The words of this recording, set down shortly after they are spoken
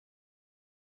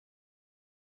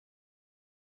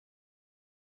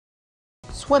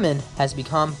Swimming has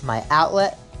become my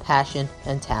outlet, passion,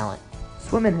 and talent.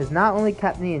 Swimming has not only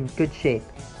kept me in good shape,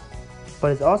 but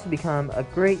has also become a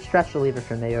great stress reliever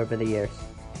for me over the years.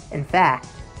 In fact,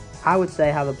 I would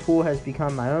say how the pool has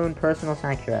become my own personal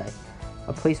sanctuary,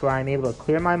 a place where I'm able to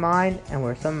clear my mind and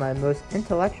where some of my most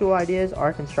intellectual ideas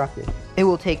are constructed. It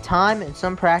will take time and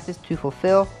some practice to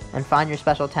fulfill and find your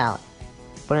special talent,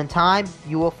 but in time,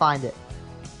 you will find it.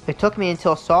 It took me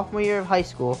until sophomore year of high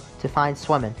school to find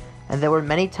swimming, and there were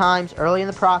many times early in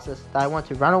the process that I wanted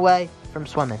to run away from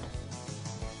swimming.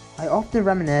 I often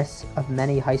reminisce of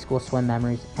many high school swim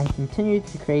memories and continue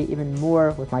to create even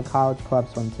more with my college club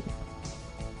swim team.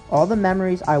 All the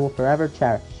memories I will forever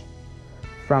cherish,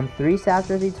 from 3 South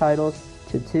Jersey titles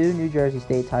to 2 New Jersey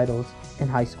State titles in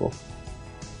high school,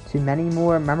 to many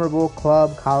more memorable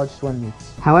club college swim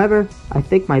meets. However, I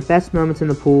think my best moments in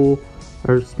the pool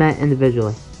are spent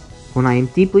individually, when I am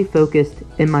deeply focused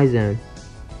in my zone,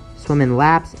 swimming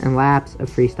laps and laps of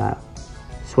freestyle.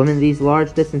 Swimming these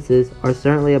large distances are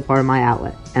certainly a part of my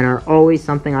outlet and are always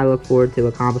something I look forward to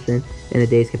accomplishing in a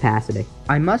day's capacity.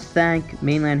 I must thank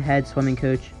Mainland head swimming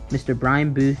coach Mr.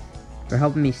 Brian Booth for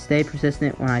helping me stay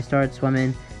persistent when I started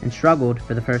swimming and struggled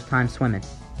for the first time swimming.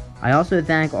 I also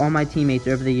thank all my teammates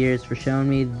over the years for showing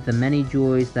me the many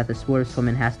joys that the sport of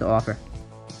swimming has to offer.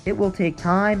 It will take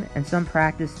time and some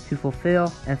practice to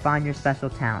fulfill and find your special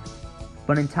talent,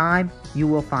 but in time, you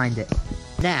will find it.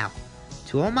 Now,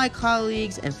 to all my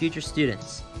colleagues and future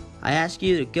students, I ask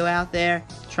you to go out there,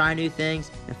 try new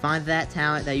things, and find that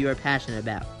talent that you are passionate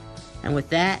about. And with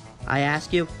that, I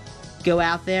ask you, go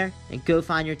out there and go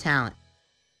find your talent.